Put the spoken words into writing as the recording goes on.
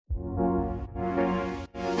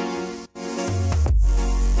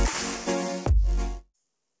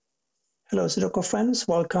Hello Sudoku friends,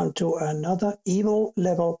 welcome to another evil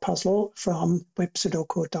level puzzle from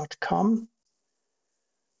websudoku.com.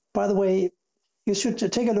 By the way, you should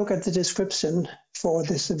take a look at the description for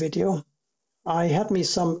this video. I had me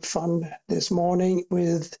some fun this morning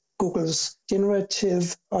with Google's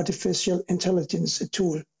generative artificial intelligence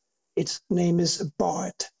tool. Its name is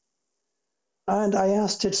Bard. And I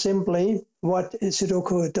asked it simply what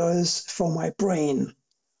Sudoku does for my brain.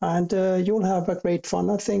 And you'll have a great fun,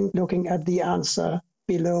 I think, looking at the answer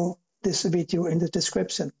below this video in the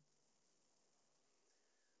description.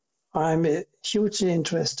 I'm hugely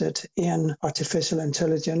interested in artificial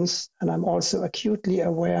intelligence, and I'm also acutely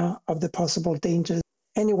aware of the possible dangers.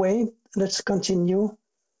 Anyway, let's continue.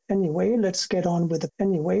 Let's get on with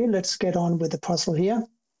the puzzle here.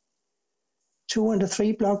 2 and a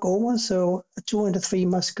 3 block over, so a 2 and a 3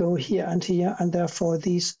 must go here, and therefore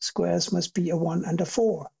these squares must be a 1 and a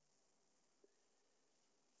 4.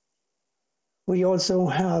 We also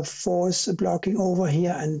have 4s blocking over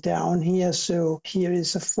here and down here, so here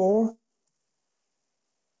is a 4.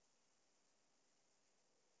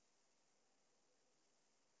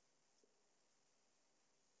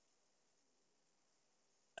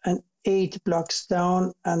 And 8 blocks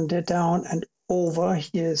down and over,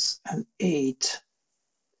 here's an 8.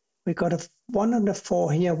 We got a 1 and a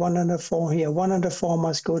 4 here, 1 and a 4 here, 1 and a 4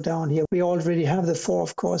 must go down here. We already have the 4,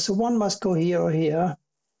 of course, so 1 must go here or here.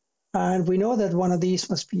 And we know that one of these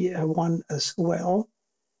must be a 1 as well.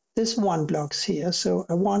 This 1 blocks here, so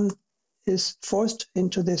a 1 is forced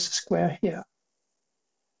into this square here.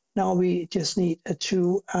 Now we just need a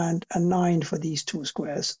 2 and a 9 for these 2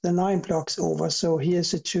 squares. The 9 blocks over, so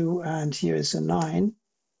here's a 2 and here is a 9.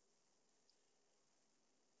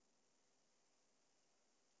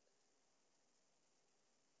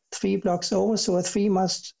 Three blocks over, so a 3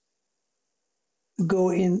 must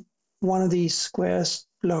go in one of these squares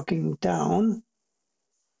blocking down.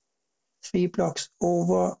 3 blocks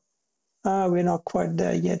over. We're not quite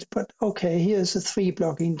there yet, but okay, here's a 3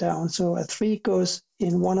 blocking down. So a 3 goes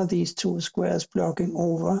in one of these 2 squares blocking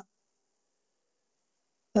over.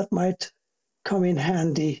 That might come in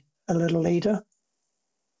handy a little later.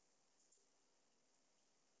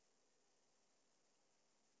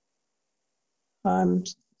 I'm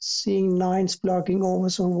seeing 9s blocking over,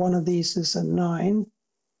 so one of these is a 9.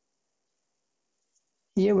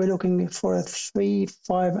 Here we're looking for a 3,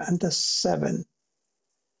 5, and a 7.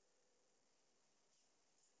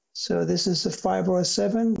 So this is a 5 or a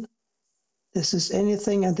 7. This is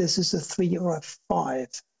anything, and this is a 3 or a 5.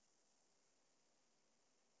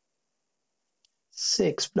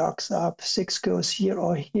 6 blocks up. 6 goes here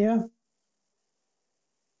or here.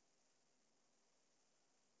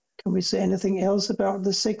 Can we say anything else about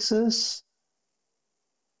the 6s?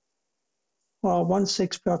 Well, 1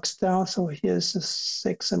 6 blocks down, so here's a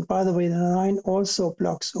 6. And by the way, the 9 also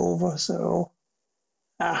blocks over, so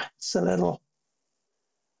it's a little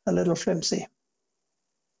flimsy.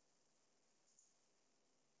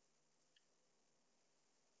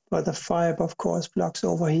 But the 5, of course, blocks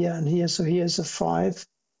over here and here, so here's a 5.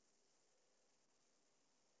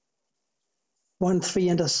 1 3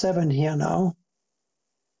 and a 7 here now.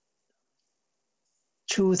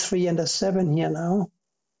 2 3 and a 7 here now.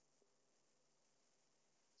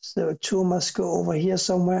 So 2 must go over here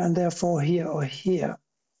somewhere, and therefore here or here.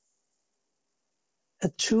 A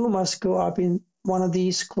 2 must go up in one of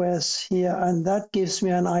these squares here, and that gives me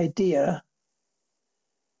an idea.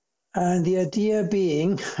 And the idea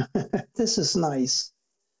being, this is nice.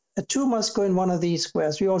 A 2 must go in one of these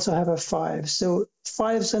squares. We also have a 5. So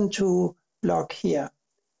 5s and 2 block here.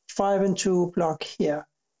 5 and 2 block here.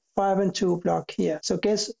 5 and 2 block here. So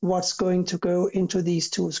guess what's going to go into these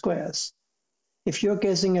 2 squares? If you're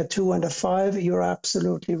guessing a 2 and a 5, you're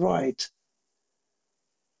absolutely right.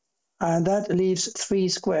 And that leaves 3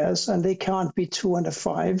 squares, and they can't be 2 and a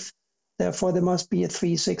 5. Therefore, there must be a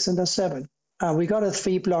 3, 6, and a 7. We got a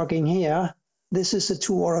 3 blocking here. This is a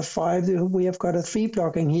 2 or a 5. We have got a 3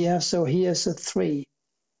 blocking here, so here's a 3.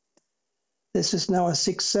 This is now a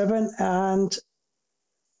 6, 7, and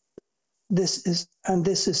this is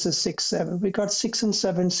a 6, 7. We got 6 and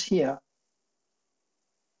 7s here.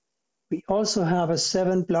 We also have a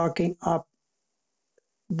 7 blocking up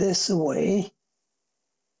this way,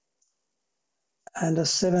 and a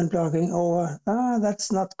 7 blocking over.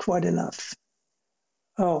 That's not quite enough.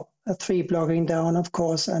 Oh, a 3 blocking down, of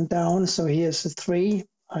course, and down. So here's a 3.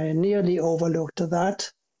 I nearly overlooked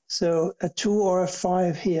that. So a 2 or a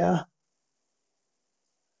 5 here,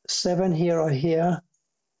 7 here or here.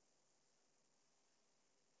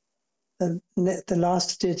 The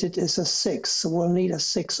last digit is a 6, so we'll need a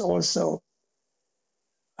 6 also.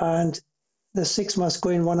 And the 6 must go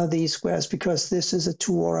in one of these squares because this is a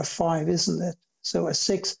 2 or a 5, isn't it? So a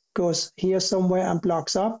 6 goes here somewhere and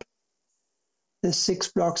blocks up. This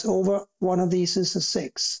 6 blocks over. One of these is a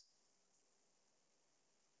 6.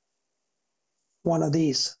 One of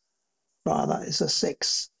these, rather, is a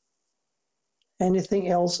 6. Anything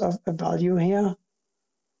else of a value here?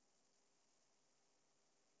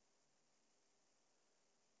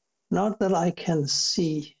 Not that I can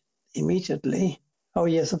see immediately. Oh,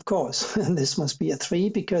 yes, of course. This must be a 3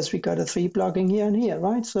 because we got a 3 blocking here and here,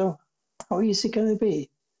 right? So how easy can it be?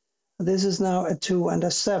 This is now a 2 and a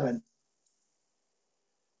 7.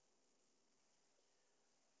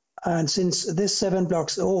 And since this 7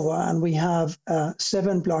 blocks over and we have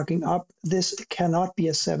 7 blocking up, this cannot be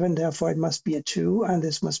a 7, therefore it must be a 2, and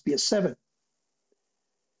this must be a 7.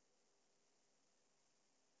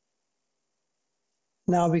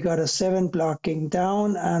 Now we got a 7 blocking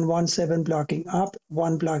down and 1 7 blocking up,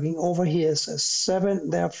 1 blocking over. Here is a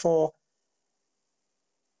 7, therefore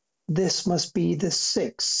this must be the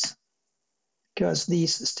 6, because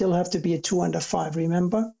these still have to be a 2 and a 5,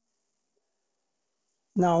 remember?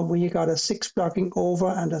 Now we got a 6 blocking over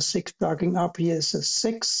and a 6 blocking up. Here is a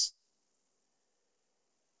 6.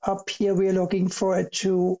 Up here we're looking for a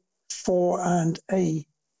 2, 4, and a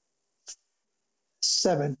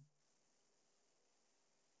 7.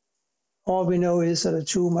 All we know is that a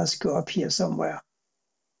 2 must go up here somewhere.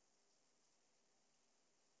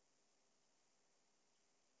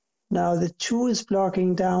 Now the 2 is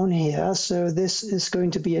blocking down here, so this is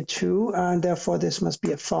going to be a 2, and therefore this must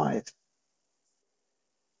be a 5.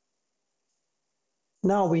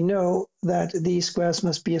 Now we know that these squares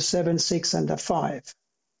must be a 7, 6, and a 5.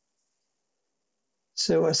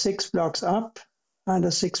 So a 6 blocks up and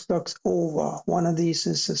a 6 blocks over. One of these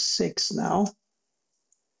is a 6 now.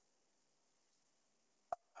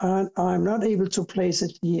 And I'm not able to place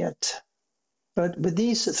it yet. But with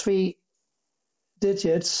these 3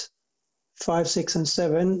 digits, 5, 6, and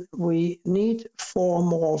 7, we need 4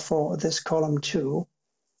 more for this column 2.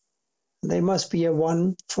 They must be a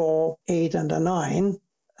 1, 4, 8, and a 9.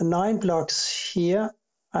 A 9 blocks here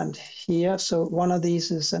and here, so one of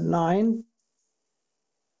these is a 9.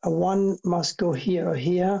 A 1 must go here or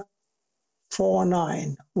here. 4,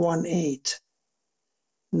 9, 1, 8.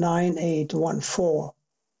 9, 8, 1, 4.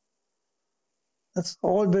 That's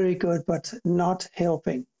all very good, but not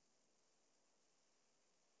helping.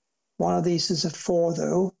 One of these is a 4,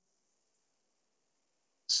 though.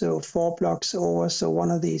 So 4 blocks over, so one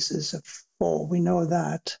of these is a 4. We know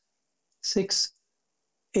that. 6,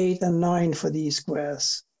 8, and 9 for these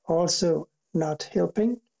squares. Also not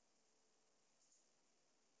helping.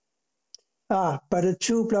 But a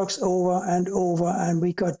 2 blocks over, and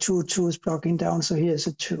we got 2 2s blocking down, so here's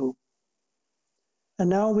a 2. And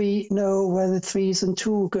now we know where the 3s and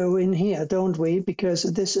 2 go in here, don't we? Because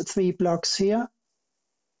this 3 blocks here,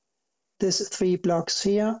 this 3 blocks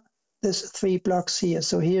here, this 3 blocks here.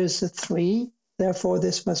 So here's the 3, therefore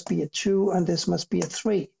this must be a 2, and this must be a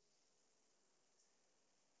 3.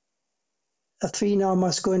 A 3 now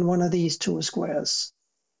must go in one of these 2 squares,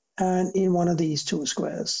 and in one of these 2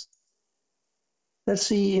 squares. Let's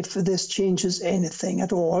see if this changes anything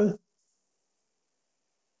at all.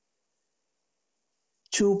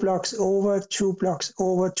 2 blocks over, 2 blocks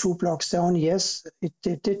over, 2 blocks down. Yes, it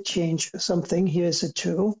did change something. Here's a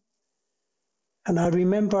 2. And I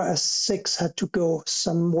remember a 6 had to go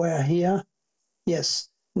somewhere here. Yes,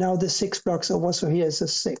 now the 6 blocks over, so here's a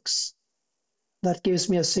 6. That gives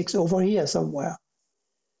me a 6 over here somewhere.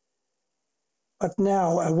 But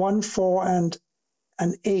now a 1, 4, and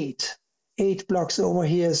an 8. 8 blocks over,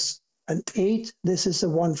 here's an 8. This is a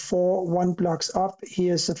 1, 4. 1 blocks up,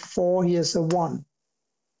 here's a 4, here's a 1.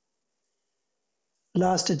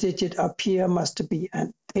 Last digit up here must be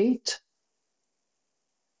an 8.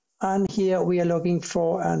 And here we are looking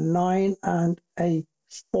for a 9 and a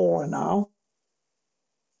 4 now.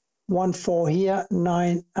 1, 4 here,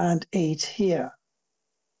 9 and 8 here.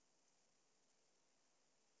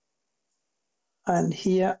 And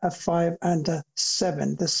here a 5 and a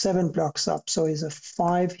 7. The 7 blocks up, so it's a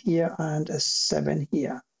 5 here and a 7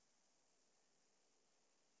 here.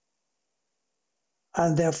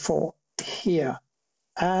 And therefore here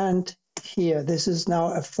and here, this is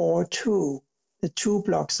now a 4, 2. The 2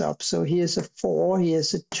 blocks up, so here's a 4,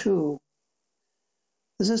 here's a 2.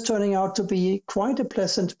 This is turning out to be quite a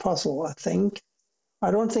pleasant puzzle, I think.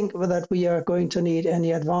 I don't think that we are going to need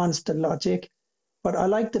any advanced logic, but I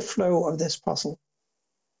like the flow of this puzzle.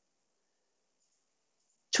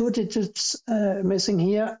 2 digits missing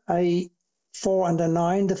here, a 4 and a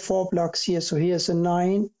 9, the 4 blocks here, so here's a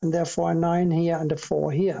 9, and therefore a 9 here and a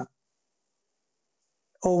 4 here.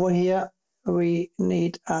 Over here, we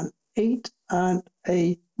need an 8 and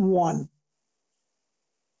a 1.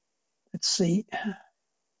 Let's see.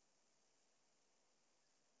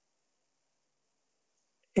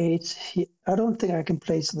 8 here. I don't think I can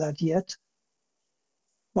place that yet.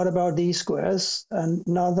 What about these squares?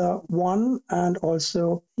 Another 1, and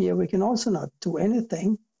also here we can also not do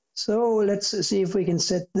anything. So let's see if we can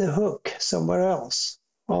set the hook somewhere else.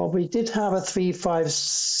 Well, we did have a 3, 5,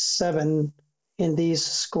 7 in these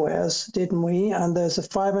squares, didn't we? And there's a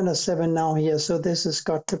 5 and a 7 now here, so this has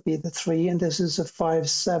got to be the 3, and this is a 5,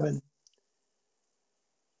 7.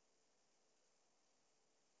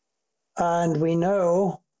 And we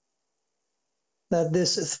know that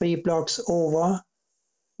this 3 blocks over.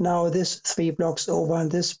 Now this 3 blocks over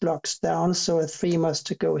and this blocks down, so a 3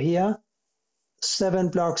 must go here. 7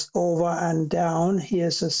 blocks over and down.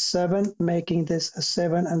 Here's a 7, making this a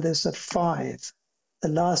 7 and this a 5. The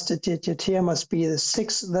last digit here must be the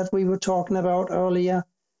 6 that we were talking about earlier.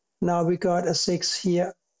 Now we got a 6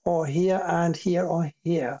 here or here and here or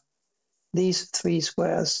here. These 3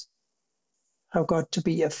 squares have got to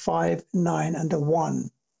be a 5, 9 and a 1.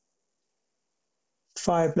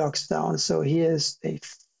 5 blocks down, so here's a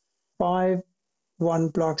 5, 1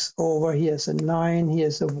 blocks over, here's a 9,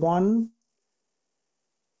 here's a 1.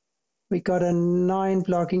 We got a 9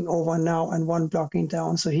 blocking over now and 1 blocking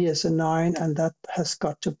down, so here's a 9, and that has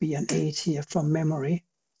got to be an 8 here from memory.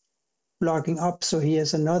 Blocking up, so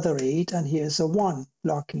here's another 8, and here's a 1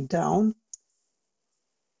 blocking down.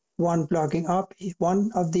 1 blocking up,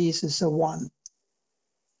 one of these is a 1.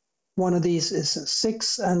 One of these is a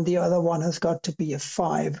 6, and the other one has got to be a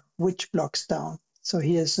 5, which blocks down. So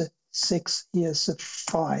here's a 6, here's a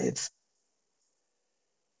 5.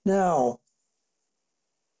 Now,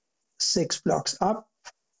 6 blocks up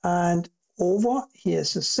and over,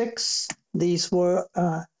 here's a 6. These were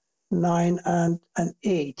 9 and an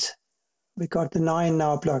 8. We got the 9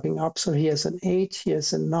 now blocking up, so here's an 8,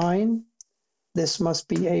 here's a 9. This must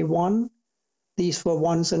be a 1. These were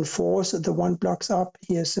 1s and 4s, the 1 blocks up,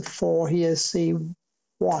 here's a 4, here's a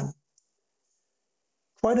 1.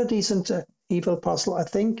 Quite a decent evil puzzle, I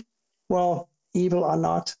think. Well, evil or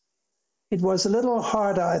not. It was a little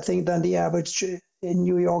harder, I think, than the average in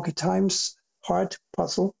New York Times hard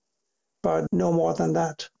puzzle, but no more than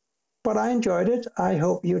that. But I enjoyed it. I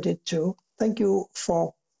hope you did too. Thank you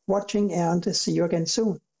for watching, and see you again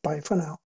soon. Bye for now.